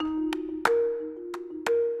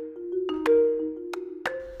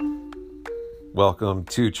Welcome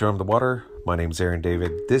to Charm the Water. My name's Aaron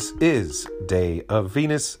David. This is Day of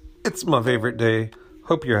Venus. It's my favorite day.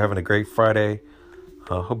 Hope you're having a great Friday.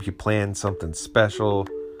 Hope you planned something special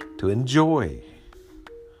to enjoy.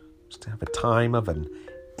 Just to have a time of an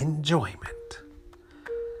enjoyment.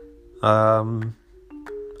 So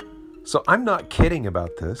I'm not kidding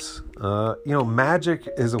about this. Magic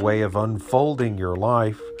is a way of unfolding your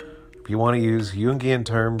life. If you want to use Jungian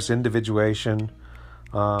terms, individuation,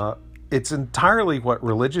 it's entirely what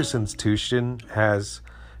religious institution has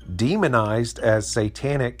demonized as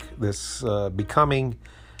satanic, this becoming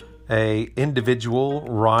a individual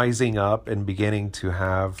rising up and beginning to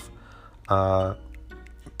have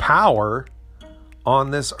power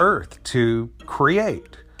on this earth to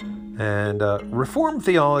create. And Reformed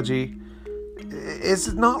theology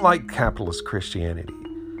is not like capitalist Christianity.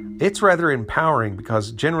 It's rather empowering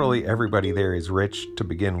because generally everybody there is rich to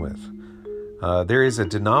begin with. There is a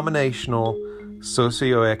denominational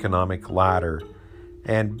socioeconomic ladder,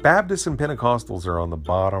 and Baptists and Pentecostals are on the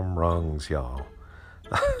bottom rungs, y'all.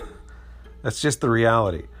 That's just the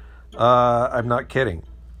reality. I'm not kidding.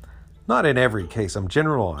 Not in every case, I'm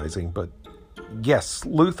generalizing, but yes,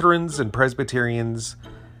 Lutherans and Presbyterians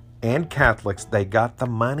and Catholics, they got the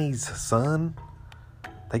monies, son.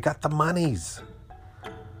 They got the monies.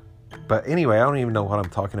 But anyway, I don't even know what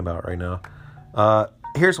I'm talking about right now.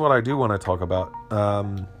 Here's what I do want to talk about.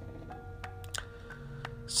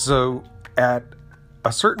 So at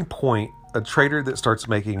a certain point, a trader that starts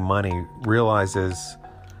making money realizes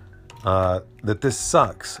that this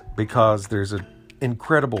sucks because there's an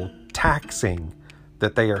incredible taxing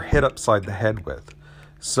that they are hit upside the head with.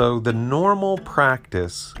 So the normal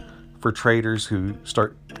practice for traders who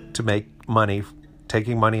start to make money,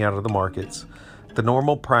 taking money out of the markets, the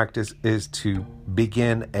normal practice is to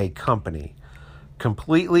begin a company.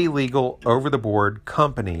 Completely legal, over-the-board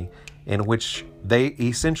company in which they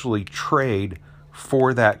essentially trade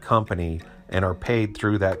for that company and are paid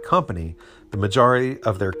through that company. The majority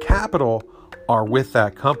of their capital are with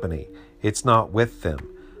that company. It's not with them.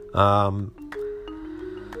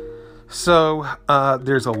 So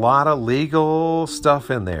there's a lot of legal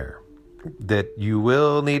stuff in there that you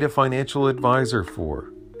will need a financial advisor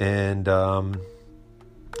for, and an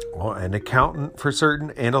accountant for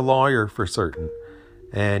certain, and a lawyer for certain.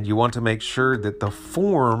 And you want to make sure that the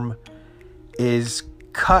form is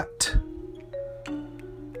cut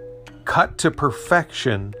to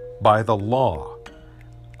perfection by the law.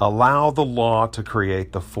 Allow the law to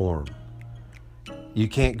create the form. You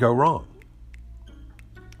can't go wrong.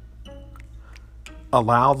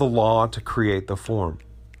 Allow the law to create the form.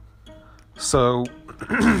 So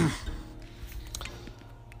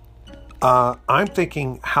I'm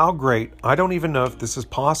thinking, how great, I don't even know if this is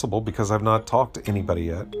possible because I've not talked to anybody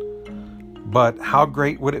yet, but how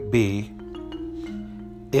great would it be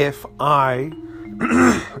if I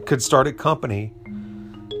could start a company,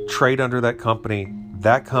 trade under that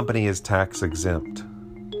company is tax exempt.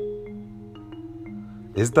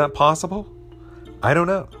 Is that possible? I don't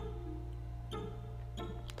know.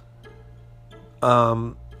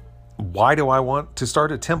 Why do I want to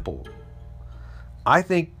start a temple? I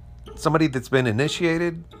think somebody that's been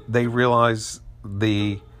initiated, they realize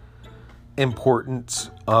the importance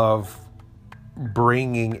of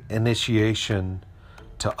bringing initiation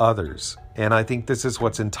to others. And I think this is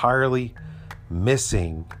what's entirely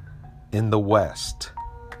missing in the West.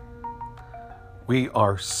 We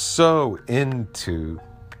are so into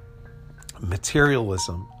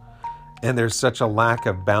materialism, and there's such a lack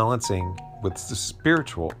of balancing with the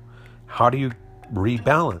spiritual. How do you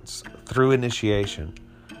rebalance? Through initiation.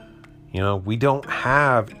 We don't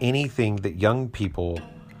have anything that young people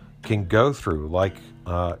can go through, like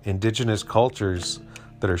indigenous cultures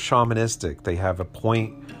that are shamanistic. They have a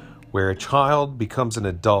point where a child becomes an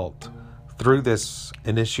adult through this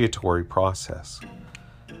initiatory process.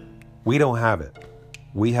 We don't have it.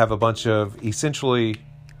 We have a bunch of essentially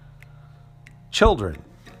children.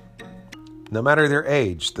 No matter their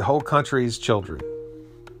age, the whole country is children.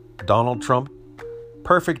 Donald Trump,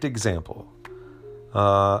 perfect example.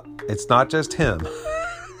 It's not just him.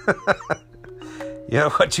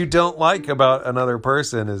 What you don't like about another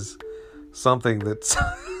person is something that's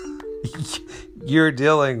you're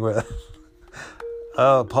dealing with.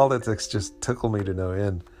 Oh, politics just tickle me to no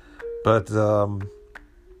end. But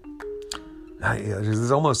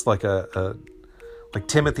there's almost like like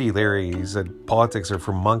Timothy Leary. He said politics are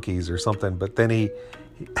for monkeys or something. But then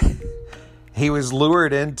he was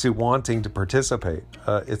lured into wanting to participate.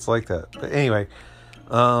 It's like that. But anyway.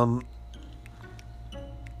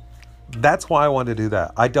 That's why I want to do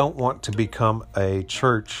that. I don't want to become a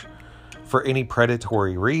church for any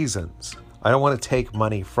predatory reasons. I don't want to take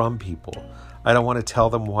money from people. I don't want to tell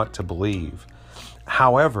them what to believe.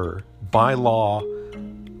 However, by law,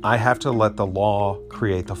 I have to let the law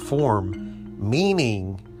create the form,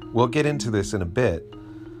 meaning, we'll get into this in a bit,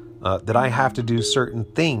 that I have to do certain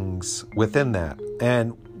things within that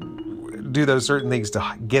and do those certain things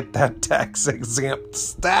to get that tax exempt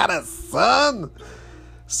status, son.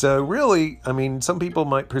 So really, I mean, some people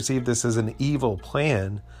might perceive this as an evil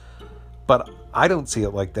plan, but I don't see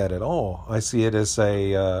it like that at all. I see it as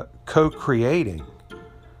a co-creating.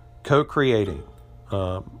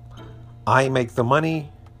 I make the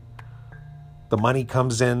money. The money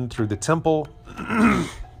comes in through the temple.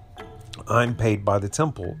 I'm paid by the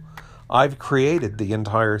temple. I've created the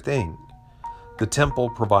entire thing. The temple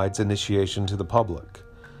provides initiation to the public.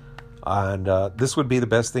 And this would be the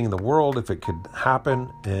best thing in the world if it could happen.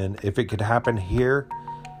 And if it could happen here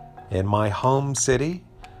in my home city,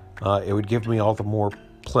 it would give me all the more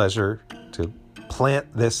pleasure to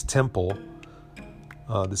plant this temple,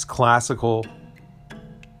 this classical,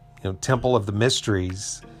 temple of the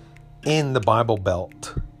mysteries in the Bible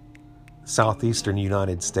Belt, southeastern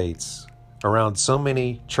United States, around so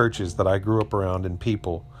many churches that I grew up around and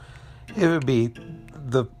people. It would be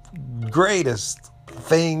the greatest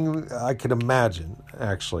thing I could imagine,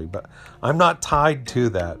 actually, but I'm not tied to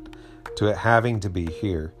that, to it having to be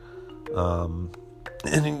here. And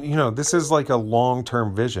this is like a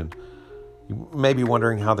long-term vision. You may be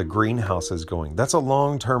wondering how the greenhouse is going. That's a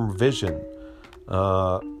long-term vision.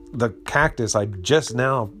 The cactus, I just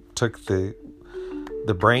now took the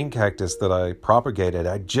brain cactus that I propagated.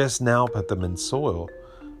 I just now put them in soil.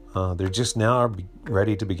 They're just now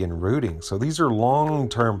ready to begin rooting. So these are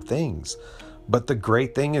long-term things. But the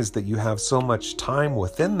great thing is that you have so much time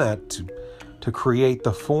within that to create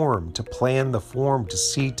the form, to plan the form, to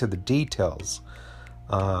see to the details,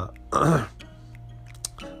 to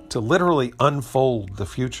literally unfold the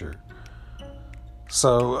future.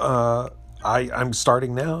 So I'm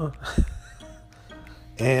starting now.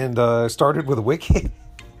 And started with a wiki.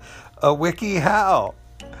 A WikiHow.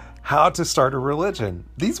 How to start a religion.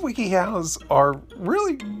 These WikiHows are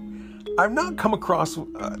really... I've not come across...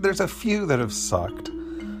 there's a few that have sucked.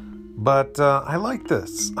 But I like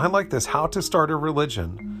this. How to start a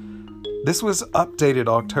religion. This was updated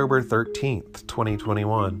October 13th,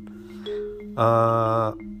 2021.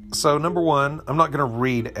 So number one, I'm not going to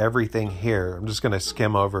read everything here. I'm just going to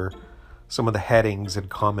skim over some of the headings and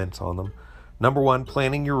comment on them. Number one,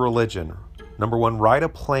 planning your religion. Number one, write a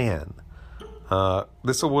plan.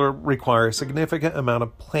 This will require a significant amount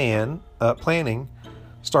of planning.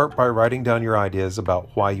 Start by writing down your ideas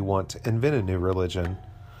about why you want to invent a new religion.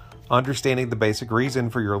 Understanding the basic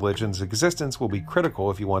reason for your religion's existence will be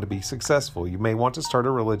critical if you want to be successful. You may want to start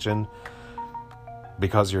a religion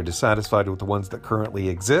because you're dissatisfied with the ones that currently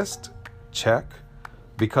exist. Check.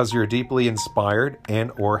 Because you're deeply inspired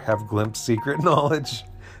and or have glimpsed secret knowledge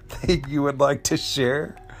that you would like to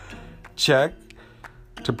share. Check.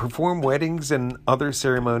 To perform weddings and other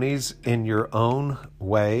ceremonies in your own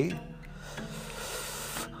way.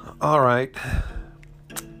 All right.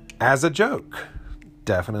 As a joke.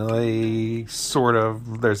 Definitely, sort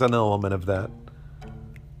of, there's an element of that.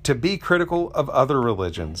 To be critical of other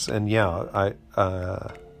religions. And yeah,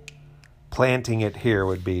 planting it here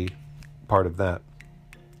would be part of that.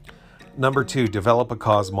 Number two, develop a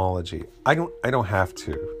cosmology. I don't have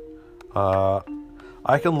to.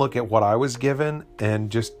 I can look at what I was given and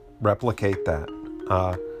just replicate that.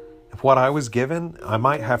 If what I was given, I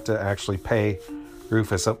might have to actually pay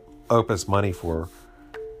Rufus Opus money for,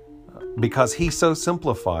 because he so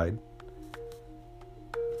simplified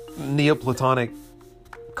Neoplatonic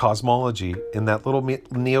cosmology in that little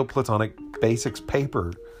Neoplatonic basics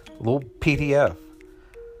paper, little PDF.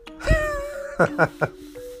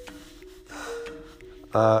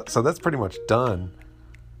 So that's pretty much done.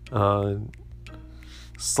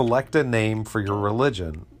 Select a name for your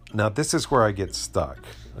religion. Now, this is where I get stuck.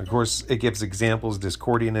 Of course, it gives examples: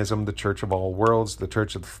 Discordianism, the Church of All Worlds, the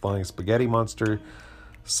Church of the Flying Spaghetti Monster,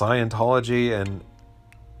 Scientology, and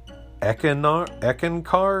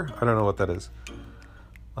Eckankar? I don't know what that is.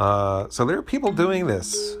 So there are people doing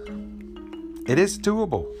this. It is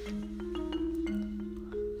doable.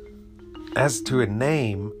 As to a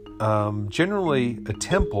name, generally a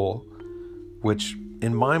temple, which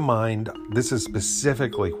in my mind, this is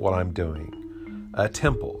specifically what I'm doing. A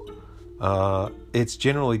temple. It's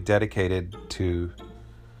generally dedicated to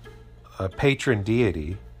a patron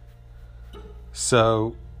deity.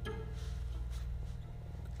 So,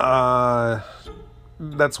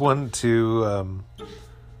 that's one to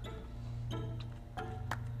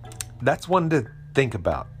think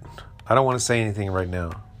about. I don't want to say anything right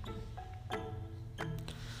now.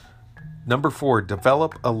 Number 4,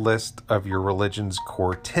 develop a list of your religion's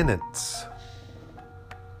core tenets.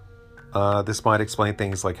 This might explain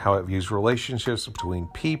things like how it views relationships between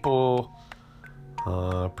people.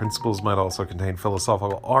 Principles might also contain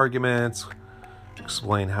philosophical arguments,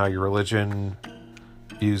 explain how your religion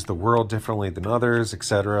views the world differently than others,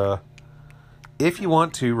 etc. If you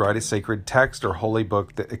want to, write a sacred text or holy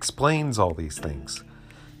book that explains all these things.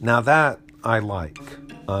 Now that I like.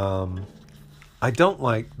 I don't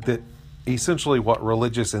like that essentially what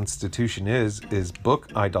religious institution is book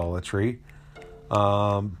idolatry.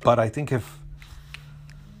 But I think if,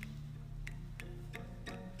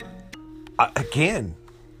 again,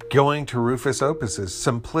 going to Rufus Opus's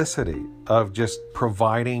simplicity of just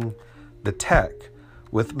providing the tech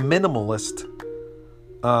with minimalist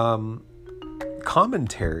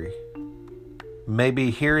commentary,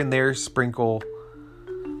 maybe here and there sprinkle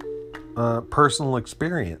personal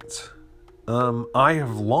experience. I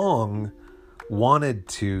have long wanted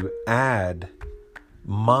to add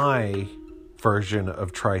my version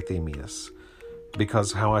of Trithemius,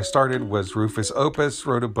 because how I started was Rufus Opus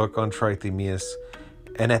wrote a book on Trithemius,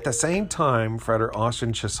 and at the same time Frater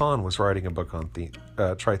Austin Chasson was writing a book on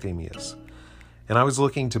Trithemius, and I was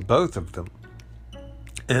looking to both of them,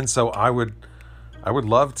 and so I would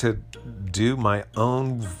love to do my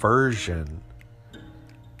own version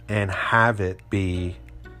and have it be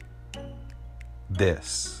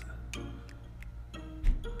this. I'm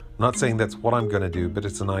not saying that's what I'm going to do, but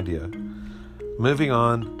it's an idea. Moving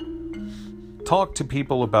on, talk to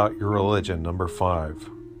people about your religion, number 5.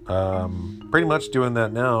 Pretty much doing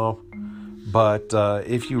that now, but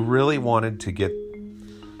if you really wanted to get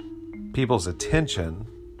people's attention,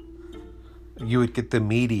 you would get the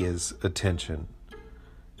media's attention,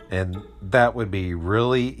 and that would be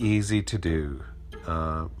really easy to do.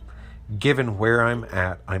 Given where I'm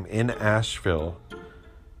at, I'm in Asheville.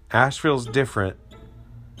 Asheville's different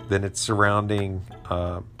than its surrounding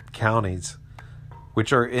counties,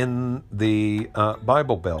 which are in the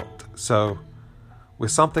Bible Belt. So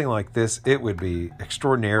with something like this, it would be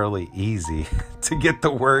extraordinarily easy to get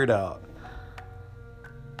the word out.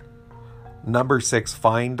 Number 6,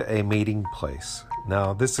 find a meeting place.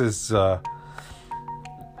 Now, this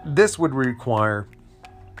would require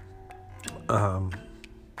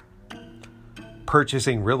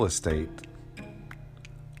purchasing real estate.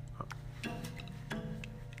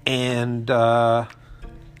 And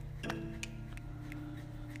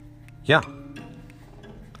yeah,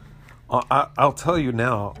 I'll tell you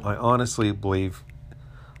now, I honestly believe,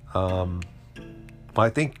 I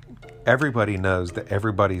think everybody knows that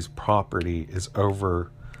everybody's property is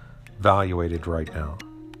overvaluated right now.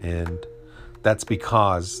 And that's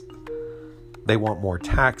because they want more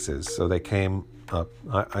taxes. So they came up,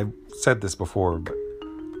 I've said this before, but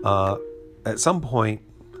at some point,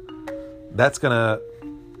 that's going to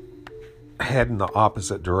head in the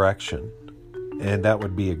opposite direction. And that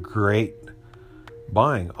would be a great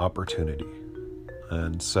buying opportunity.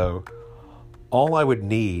 And so all I would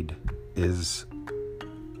need is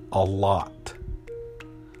a lot.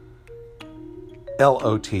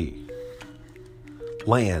 L-O-T.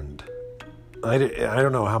 Land. I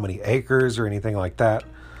don't know how many acres or anything like that.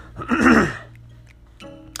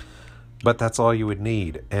 But that's all you would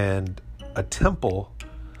need. And a temple,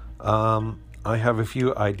 I have a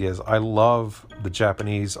few ideas. I love the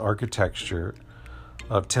Japanese architecture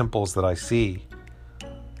of temples that I see.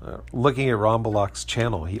 Looking at Ron Balak's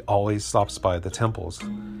channel, he always stops by the temples.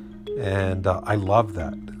 And I love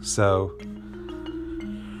that. So,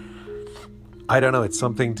 I don't know, it's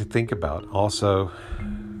something to think about. Also,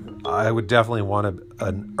 I would definitely want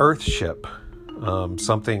an earth ship,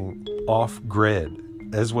 something off-grid,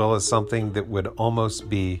 as well as something that would almost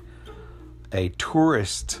be a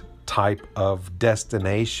tourist type of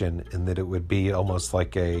destination, in that it would be almost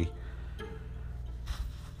like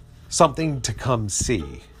something to come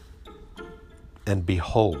see and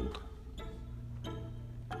behold.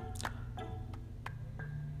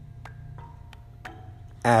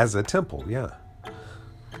 As a temple, yeah.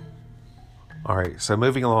 All right, so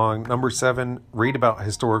moving along. Number 7, read about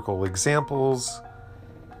historical examples.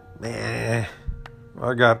 I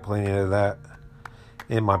got plenty of that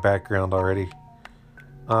in my background already.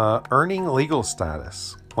 Earning legal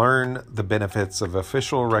status. Learn the benefits of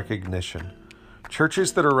official recognition.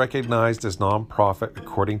 Churches that are recognized as nonprofit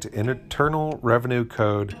according to Internal Revenue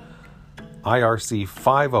Code IRC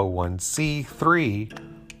 501c3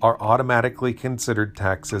 are automatically considered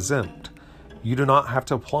tax exempt. You do not have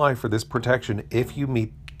to apply for this protection if you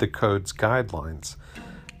meet the code's guidelines.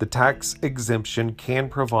 The tax exemption can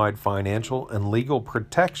provide financial and legal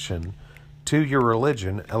protection to your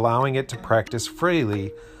religion, allowing it to practice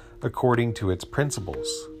freely according to its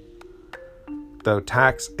principles. Though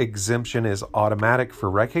tax exemption is automatic for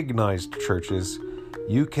recognized churches,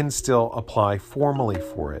 you can still apply formally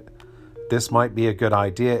for it. This might be a good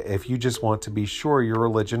idea if you just want to be sure your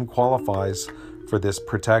religion qualifies for this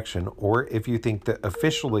protection, or if you think that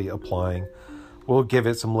officially applying will give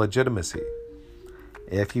it some legitimacy.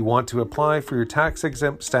 If you want to apply for your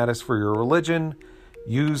tax-exempt status for your religion,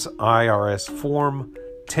 use IRS Form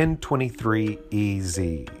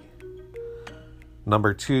 1023-EZ.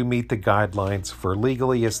 Number 2, meet the guidelines for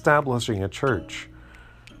legally establishing a church.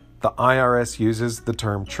 The IRS uses the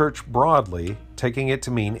term church broadly, taking it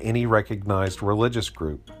to mean any recognized religious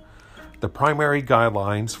group. The primary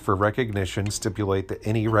guidelines for recognition stipulate that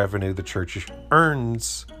any revenue the church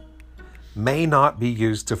earns may not be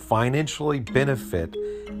used to financially benefit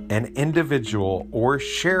an individual or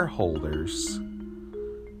shareholders,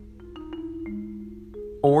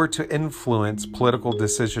 or to influence political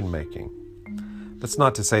decision-making. That's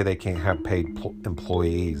not to say they can't have paid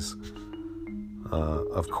employees,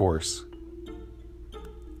 of course.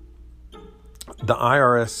 The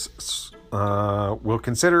IRS will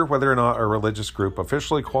consider whether or not a religious group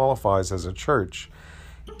officially qualifies as a church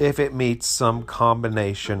if it meets some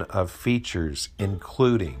combination of features,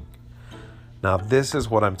 including. Now, this is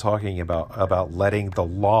what I'm talking about letting the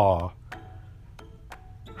law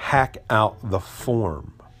hack out the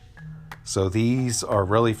form. So these are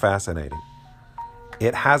really fascinating.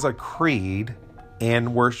 It has a creed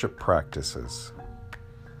and worship practices.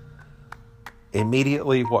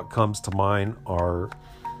 Immediately what comes to mind are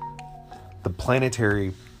the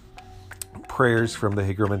planetary prayers from the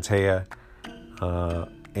Hygromanteia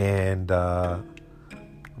and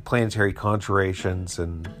planetary conjurations.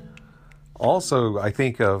 And also I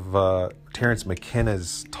think of Terence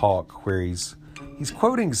McKenna's talk where he's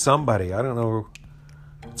quoting somebody. I don't know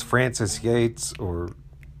if it's Francis Yates or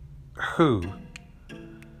who,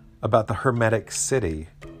 about the Hermetic City.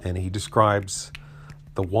 And he describes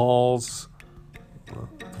the walls, the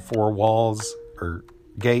four walls, or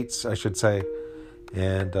gates, I should say,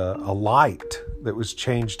 and a light that was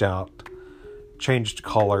changed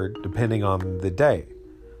color depending on the day.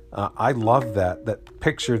 I love that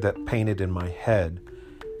picture that painted in my head.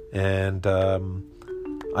 And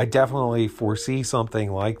I definitely foresee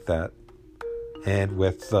something like that. And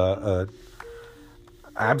with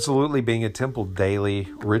absolutely being a temple daily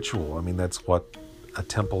ritual. I mean, that's what a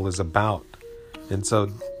temple is about. And so,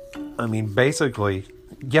 I mean, basically,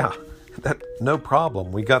 yeah, that no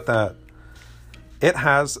problem. We got that. It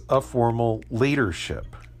has a formal leadership.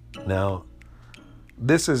 Now,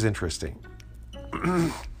 this is interesting.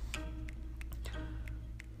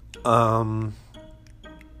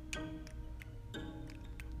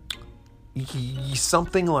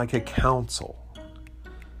 Something like a council.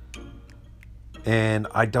 And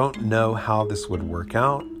I don't know how this would work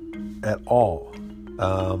out at all.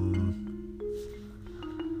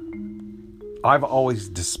 I've always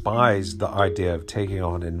despised the idea of taking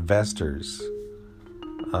on investors.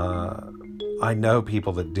 I know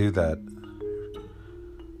people that do that.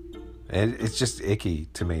 And it's just icky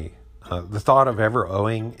to me. The thought of ever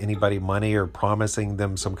owing anybody money or promising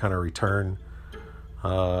them some kind of return,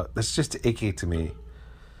 that's just icky to me.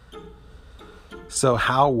 So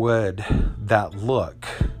how would that look?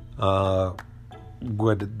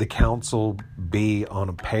 Would the council be on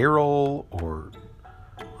a payroll, or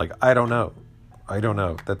I don't know.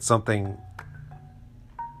 That's something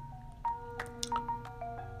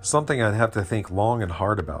I'd have to think long and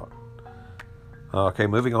hard about. Okay,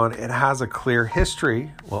 moving on. It has a clear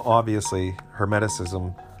history. Well, obviously,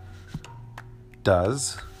 Hermeticism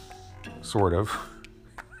does, sort of.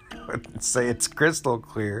 I wouldn't say it's crystal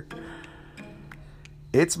clear.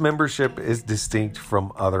 Its membership is distinct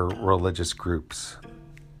from other religious groups.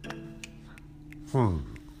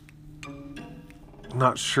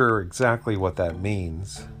 Not sure exactly what that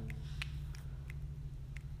means.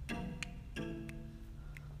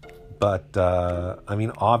 But, I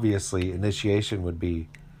mean, obviously, initiation would be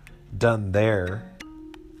done there.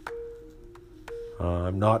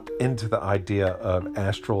 I'm not into the idea of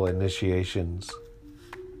astral initiations.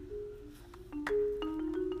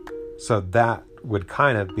 So that would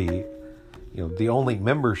kind of be, the only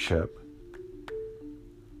membership.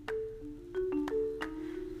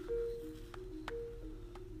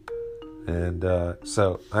 And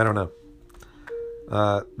so, I don't know.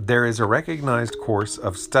 There is a recognized course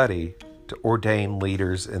of study to ordain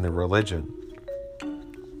leaders in the religion.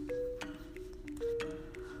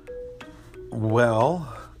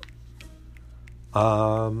 Well,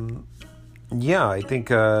 yeah, I think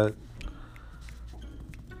that's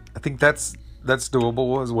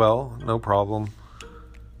doable as well. No problem.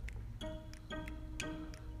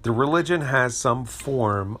 The religion has some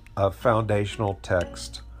form of foundational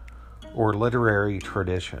text or literary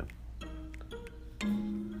tradition.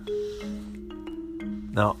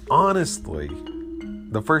 Now, honestly,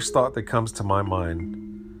 the first thought that comes to my mind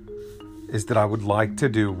is that I would like to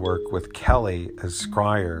do work with Kelly as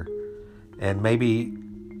Scryer and maybe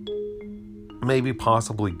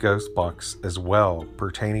possibly Ghostbox as well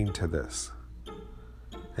pertaining to this,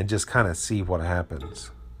 and just kind of see what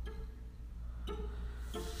happens.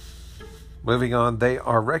 Moving on, they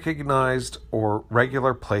are recognized or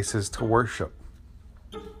regular places to worship.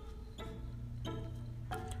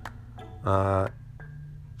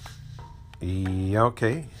 Yeah,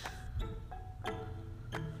 okay.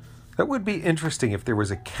 That would be interesting if there was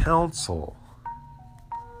a council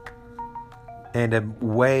and a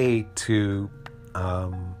way to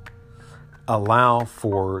allow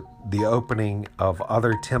for the opening of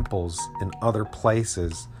other temples in other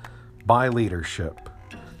places by leadership.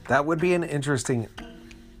 That would be an interesting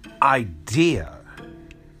idea.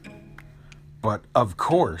 But of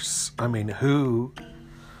course, I mean, who...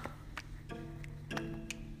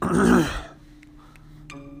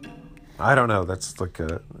 I don't know. That's like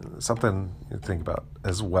something to think about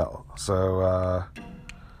as well. So,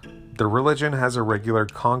 the religion has a regular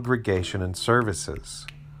congregation and services.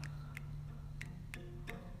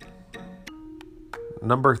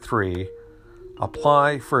 Number 3,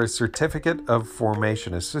 apply for a certificate of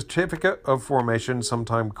formation. A certificate of formation,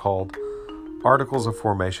 sometimes called Articles of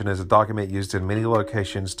Formation, is a document used in many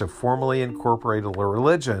locations to formally incorporate a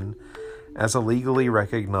religion as a legally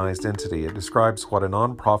recognized entity. It describes what a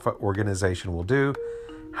non-profit organization will do,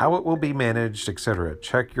 how it will be managed, etc.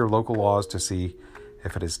 Check your local laws to see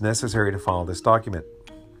if it is necessary to file this document.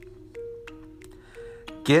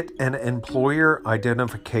 Get an employer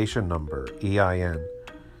identification number, EIN.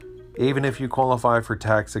 Even if you qualify for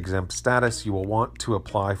tax-exempt status, you will want to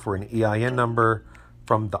apply for an EIN number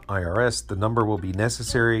from the IRS. The number will be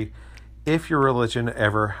necessary if your religion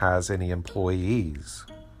ever has any employees.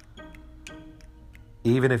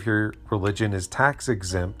 Even if your religion is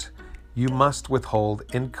tax-exempt, you must withhold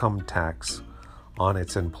income tax on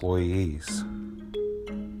its employees.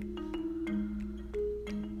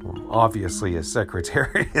 Obviously, a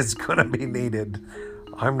secretary is going to be needed.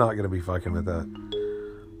 I'm not going to be fucking with that.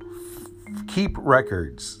 Keep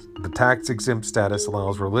records. The tax-exempt status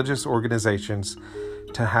allows religious organizations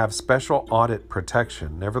to have special audit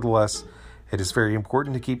protection. Nevertheless, it is very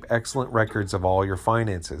important to keep excellent records of all your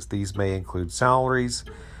finances. These may include salaries,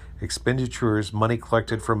 expenditures, money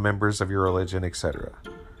collected from members of your religion, etc.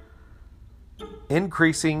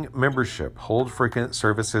 Increasing membership. Hold frequent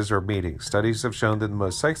services or meetings. Studies have shown that the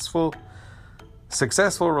most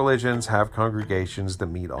successful religions have congregations that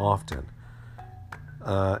meet often.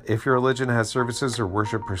 If your religion has services or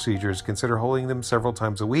worship procedures, consider holding them several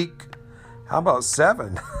times a week. How about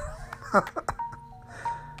 7?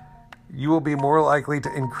 You will be more likely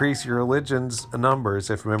to increase your religion's numbers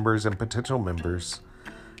if members and potential members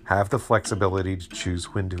have the flexibility to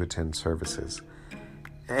choose when to attend services.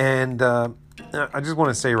 And I just want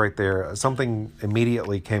to say right there, something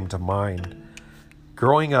immediately came to mind.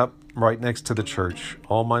 Growing up right next to the church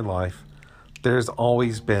all my life, there's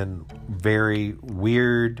always been very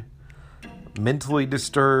weird, mentally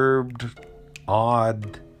disturbed,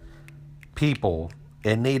 odd people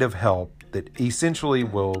in need of help that essentially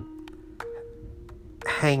will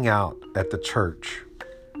hang out at the church.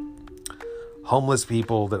 Homeless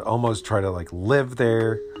people that almost try to live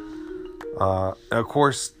there. Of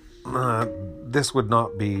course, this would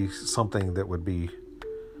not be something that would be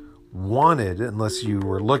wanted unless you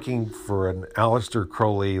were looking for an Aleister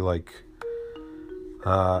Crowley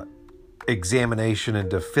examination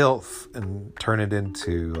into filth and turn it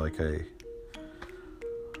into a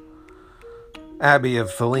Abbey of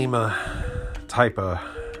Thelema type of,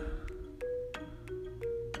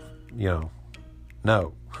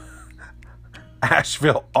 no.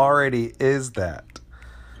 Asheville already is that.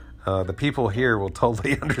 The people here will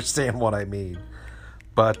totally understand what I mean.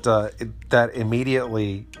 But that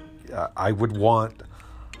immediately, I would want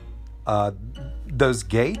those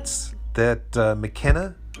gates that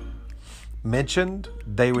McKenna mentioned,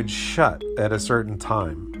 they would shut at a certain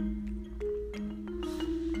time.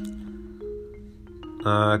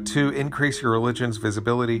 To increase your religion's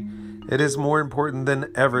visibility, it is more important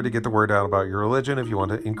than ever to get the word out about your religion if you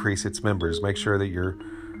want to increase its members. Make sure that your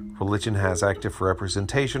religion has active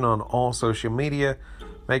representation on all social media.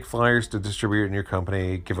 Make flyers to distribute in your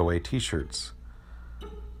company. Give away t-shirts.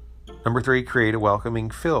 Number 3, create a welcoming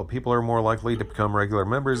feel. People are more likely to become regular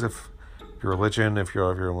members if your religion, if you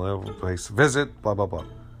have your place to visit, blah, blah, blah.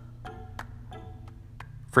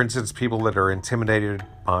 For instance, people that are intimidated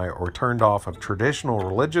by or turned off of traditional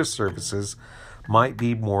religious services might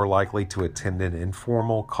be more likely to attend an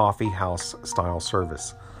informal coffee house style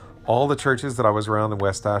service. All the churches that I was around in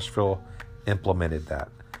West Asheville implemented that.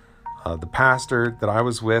 The pastor that I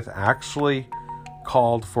was with actually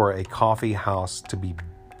called for a coffee house to be...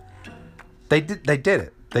 They did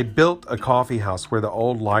it. They built a coffee house where the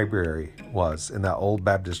old library was in that old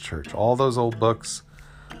Baptist church. All those old books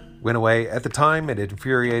went away. At the time, it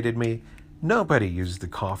infuriated me. Nobody used the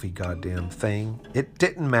coffee goddamn thing. It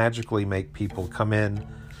didn't magically make people come in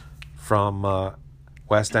from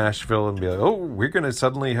West Asheville and be like, oh, we're going to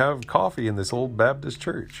suddenly have coffee in this old Baptist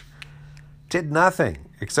church. Did nothing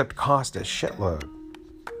except cost a shitload.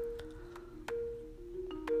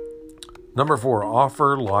 Number 4,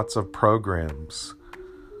 offer lots of programs.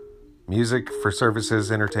 Music for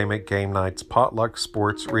services, entertainment, game nights, potluck,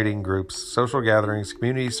 sports, reading groups, social gatherings,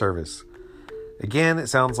 community service. Again, it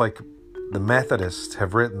sounds like the Methodists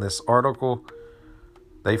have written this article.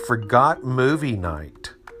 They forgot movie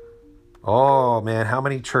night. Oh man, how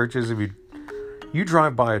many churches have you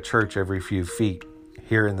drive by a church every few feet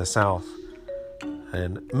here in the South,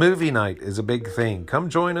 and movie night is a big thing. Come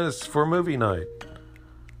join us for movie night.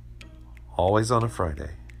 Always on a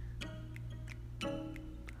Friday.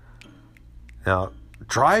 Now,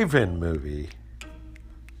 drive-in movie,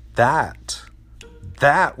 that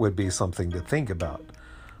would be something to think about.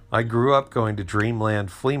 I grew up going to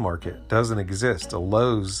Dreamland Flea Market. Doesn't exist. A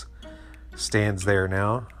Lowe's stands there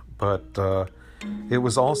now, but it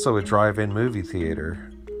was also a drive-in movie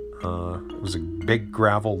theater. It was a big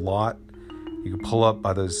gravel lot. You could pull up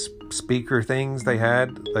by those speaker things they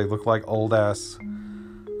had. They looked like old-ass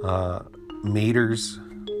meters,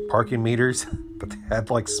 parking meters, but they had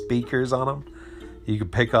like speakers on them. You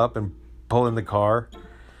could pick up and pull in the car.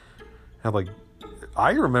 Had like,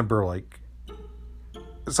 I remember like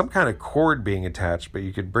some kind of cord being attached, but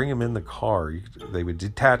you could bring them in the car. They would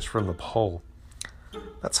detach from the pole.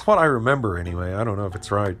 That's what I remember anyway. I don't know if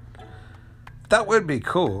it's right. That would be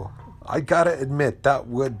cool. I gotta admit, that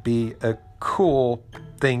would be a cool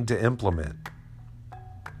thing to implement.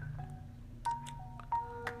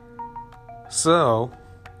 So,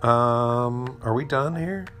 are we done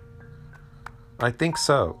here? I think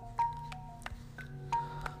so.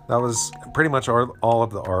 That was pretty much all of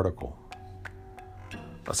the article.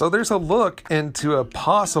 So there's a look into a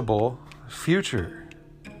possible future.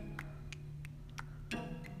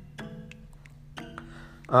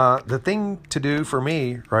 The thing to do for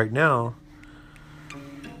me right now,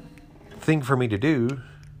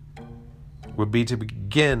 would be to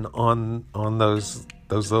begin on those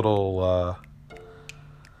little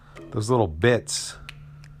bits,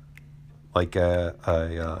 like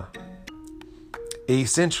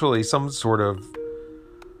essentially some sort of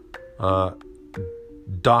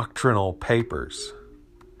doctrinal papers.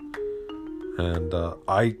 And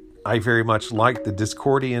I very much like the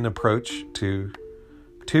Discordian approach to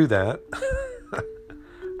that,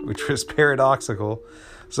 which was paradoxical.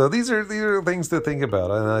 So these are things to think about,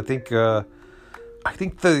 and I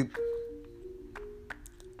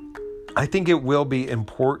think it will be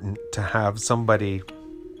important to have somebody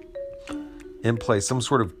in place, some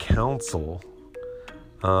sort of council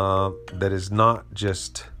that is not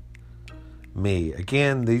just me.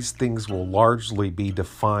 Again, these things will largely be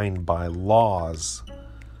defined by laws.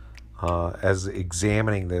 As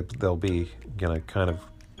examining that, they'll be, kind of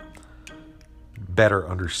better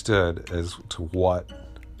understood as to what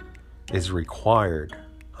is required.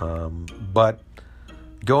 But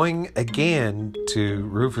going again to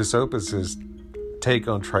Rufus Opus's take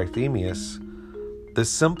on Trithemius, the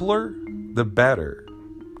simpler, the better.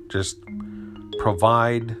 Just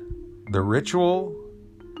provide the ritual,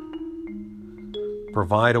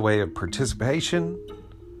 provide a way of participation.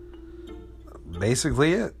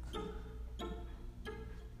 Basically it.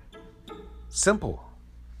 Simple.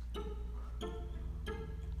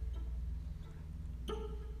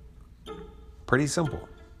 Pretty simple.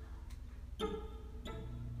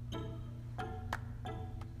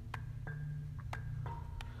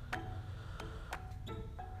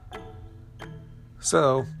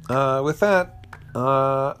 So, with that,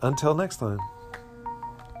 until next time.